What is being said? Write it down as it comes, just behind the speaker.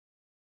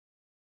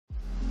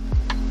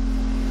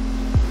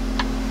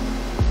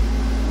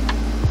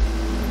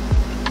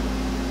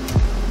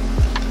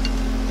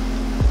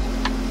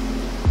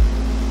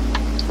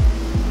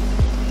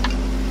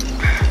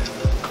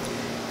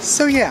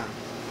So yeah,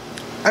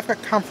 I've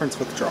got conference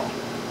withdrawal.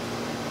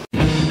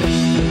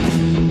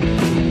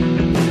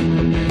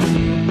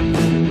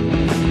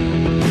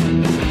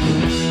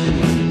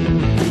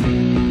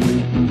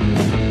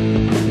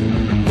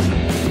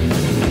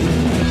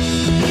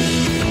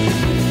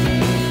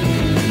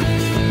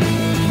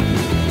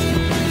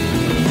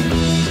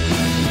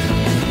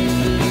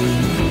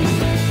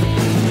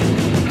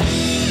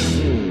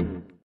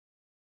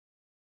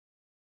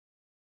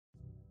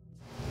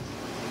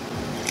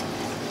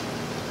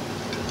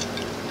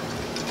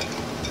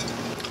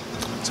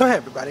 So hey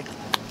everybody,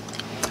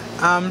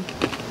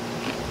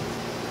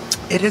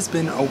 it has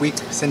been a week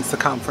since the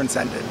conference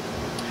ended,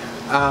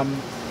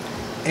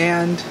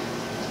 and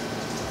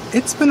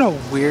it's been a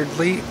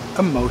weirdly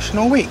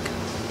emotional week.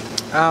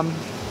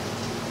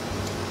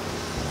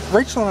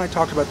 Rachel and I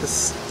talked about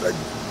this,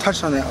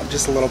 touched on it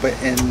just a little bit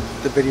in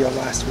the video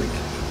last week.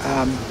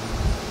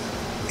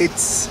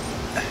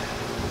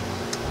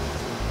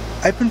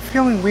 I've been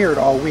feeling weird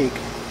all week,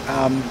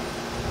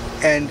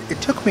 and it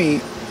took me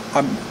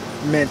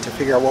minute to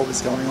figure out what was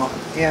going on,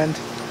 and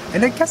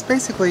I guess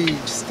basically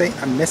just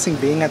I'm missing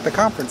being at the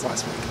conference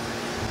last week.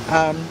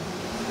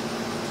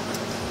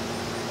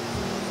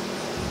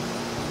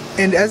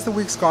 And as the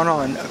week's gone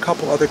on, a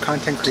couple other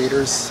content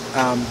creators,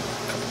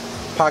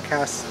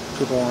 podcasts,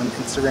 people on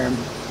Instagram,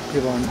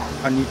 people on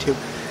YouTube,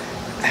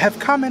 have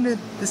commented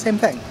the same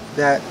thing,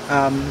 that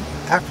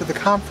after the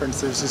conference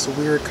there's this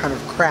weird kind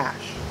of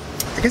crash.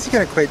 I guess you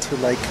can equate to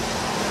like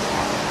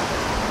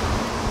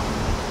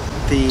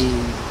the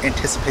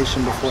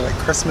anticipation before like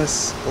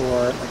Christmas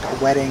or like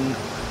a wedding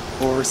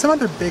or some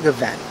other big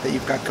event that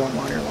you've got going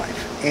on in your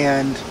life,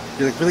 and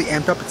you're like really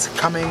amped up, it's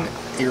coming,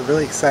 you're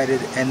really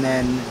excited, and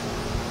then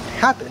it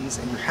happens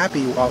and you're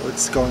happy while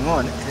it's going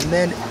on, and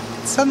then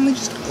it's suddenly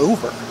just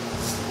over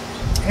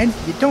and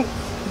you don't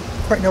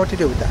quite know what to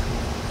do with that.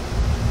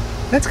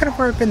 And that's kind of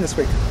where I've been this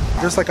week.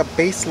 There's like a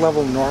base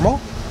level normal,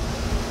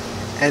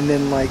 and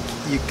then like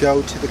you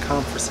go to the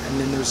conference and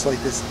then there's like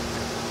this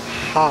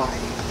high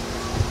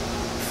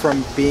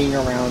from being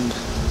around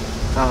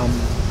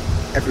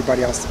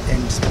everybody else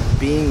and just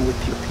being with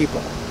your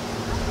people.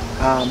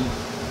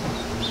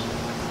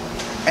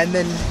 And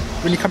then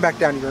when you come back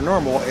down to your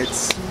normal, it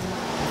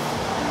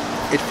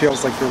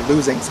feels like you're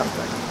losing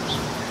something.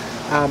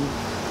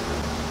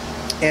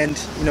 And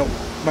you know,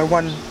 my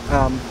one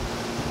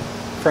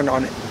friend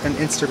on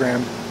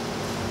Instagram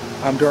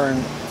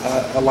during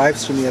a live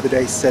stream the other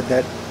day said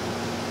that,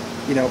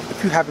 you know,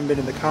 if you haven't been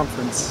in the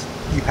conference,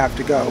 you have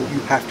to go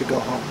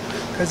home.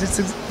 Because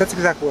that's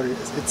exactly what it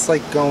is. It's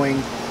like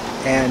going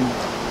and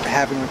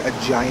having a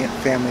giant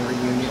family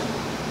reunion.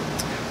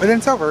 But then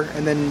it's over,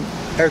 and then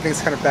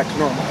everything's kind of back to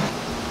normal.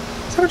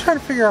 So I'm trying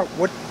to figure out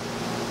what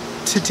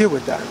to do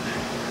with that.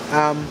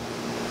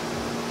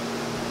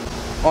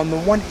 On the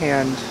one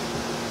hand,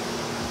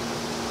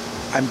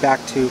 I'm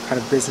back to kind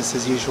of business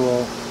as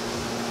usual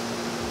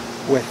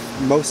with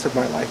most of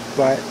my life,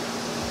 but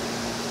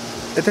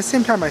at the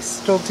same time I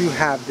still do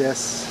have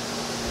this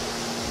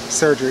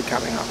surgery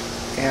coming up.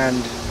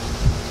 And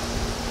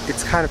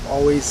it's kind of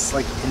always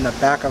like in the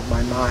back of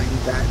my mind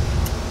that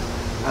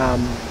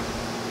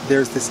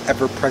there's this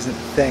ever-present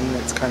thing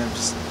that's kind of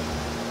just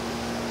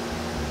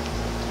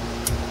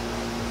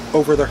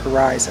over the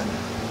horizon.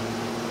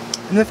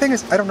 And the thing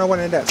is, I don't know when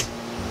it is.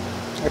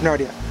 I have no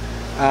idea.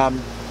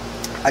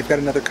 I've got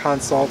another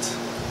consult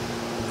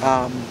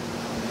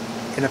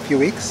in a few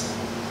weeks.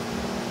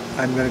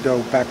 I'm going to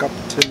go back up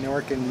to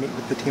Newark and meet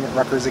with the team at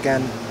Rutgers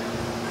again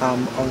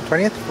on the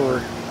 20th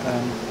for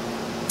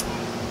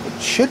it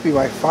should be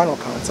my final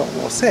consult,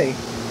 we'll see,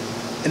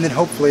 and then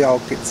hopefully I'll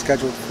get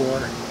scheduled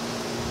for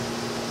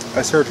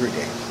a surgery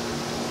date.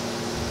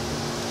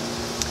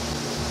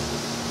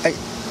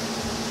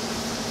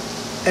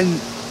 And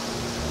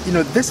you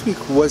know, this week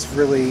was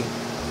really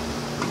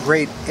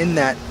great in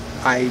that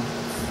I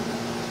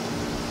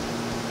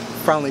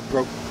finally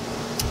broke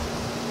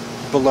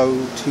below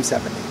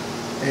 270,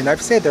 and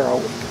I've stayed there all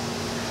week.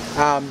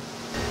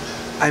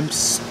 I'm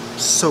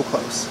so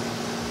close.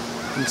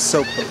 I'm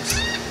so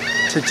close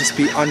to just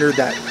be under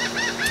that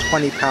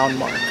 20-pound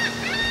mark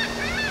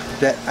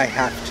that I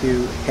have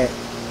to hit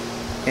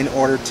in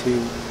order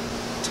to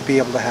be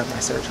able to have my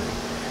surgery.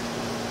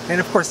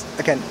 And of course,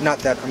 again, not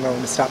that I'm going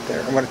to stop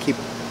there. I'm going to keep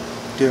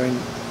doing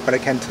what I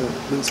can to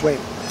lose weight.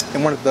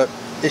 And one of the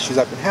issues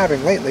I've been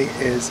having lately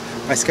is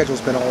my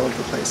schedule's been all over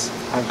the place.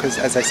 Because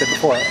as I said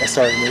before, I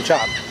started a new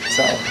job.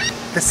 So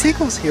the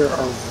seagulls here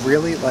are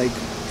really like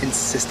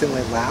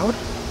insistently loud.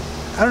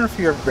 I don't know if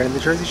you've ever been in the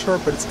Jersey Shore,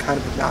 but it's kind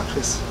of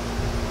obnoxious.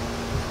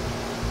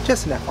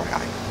 Just an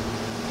FYI.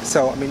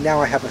 So, I mean, now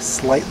I have a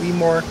slightly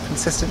more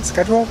consistent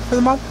schedule for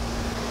the month,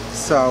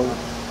 so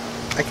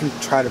I can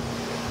try to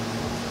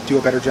do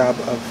a better job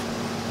of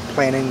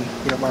planning,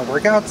 you know, my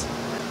workouts.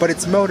 But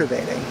it's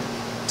motivating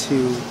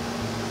to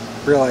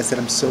realize that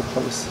I'm so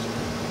close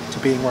to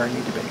being where I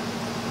need to be.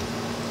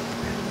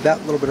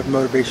 That little bit of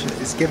motivation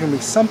is giving me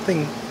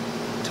something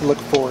to look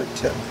forward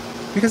to.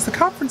 Because the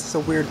conference is a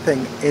weird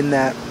thing in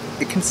that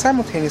it can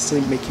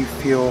simultaneously make you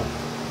feel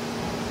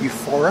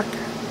euphoric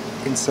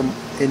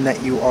in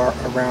that you are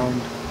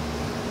around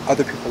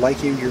other people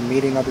like you, you're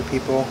meeting other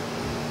people,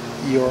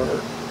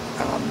 you're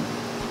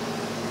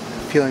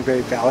feeling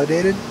very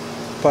validated,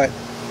 but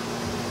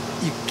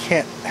you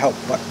can't help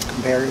but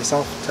compare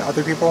yourself to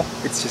other people.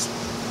 It's just,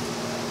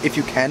 if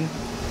you can,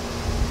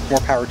 more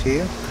power to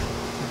you.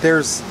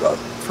 There's,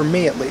 for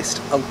me at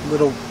least, a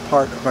little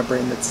part of my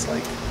brain that's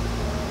like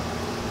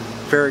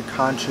very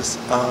conscious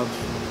of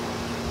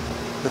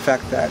the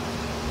fact that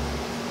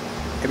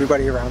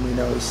everybody around me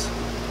knows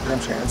that I'm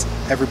trans.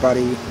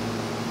 Everybody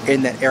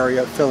in that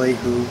area of Philly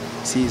who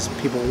sees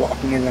people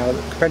walking in and out of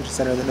the convention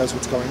center that knows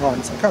what's going on.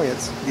 It's like, oh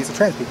yes, these are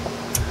trans people.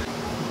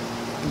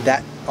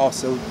 That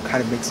also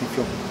kind of makes me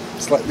feel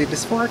slightly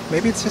dysphoric.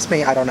 Maybe it's just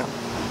me, I don't know.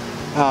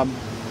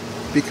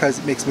 Because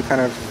it makes me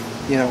kind of,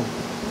 you know,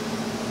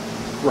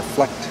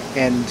 reflect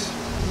and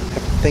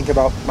think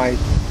about my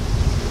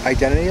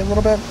identity a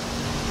little bit.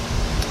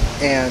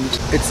 And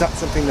it's not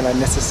something that I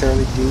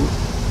necessarily do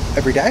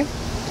every day,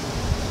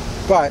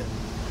 but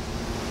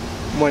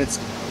when it's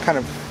kind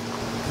of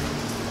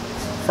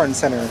front and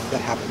center,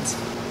 that happens.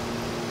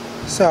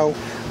 So,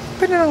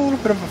 been in a little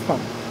bit of a fun.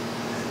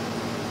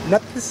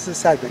 Not that this is a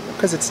sad video,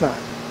 because it's not.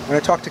 When I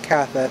talked to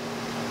Kath at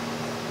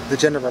the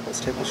Gender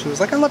Rebels table, she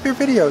was like, I love your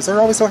videos, they're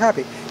always so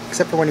happy,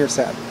 except for when you're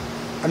sad.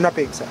 I'm not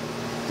being sad.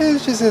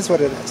 It just is what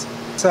it is.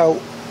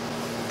 So,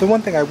 the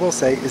one thing I will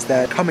say is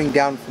that coming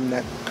down from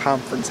that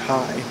conference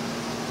high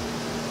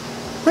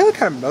really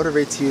kind of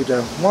motivates you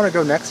to want to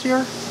go next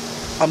year.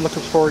 I'm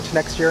looking forward to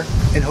next year,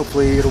 and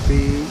hopefully it'll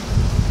be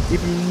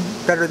even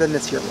better than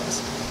this year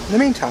was. In the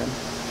meantime,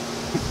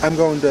 I'm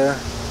going to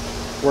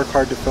work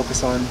hard to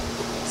focus on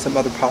some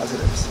other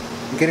positives.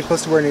 I'm getting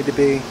close to where I need to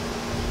be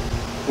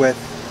with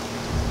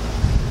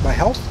my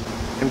health.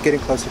 I'm getting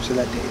closer to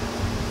that date.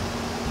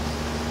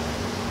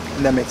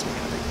 And that makes me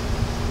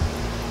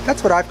happy.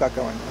 That's what I've got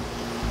going on.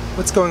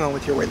 What's going on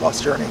with your weight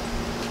loss journey?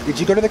 Did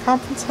you go to the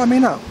conference? Let me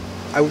know.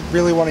 I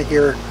really want to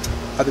hear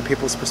other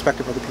people's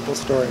perspective, other people's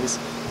stories,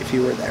 if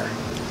you were there.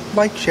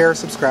 Like, share,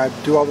 subscribe,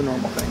 do all the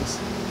normal things.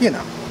 You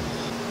know.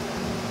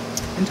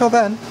 Until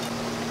then,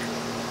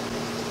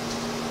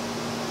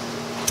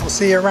 we'll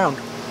see you around.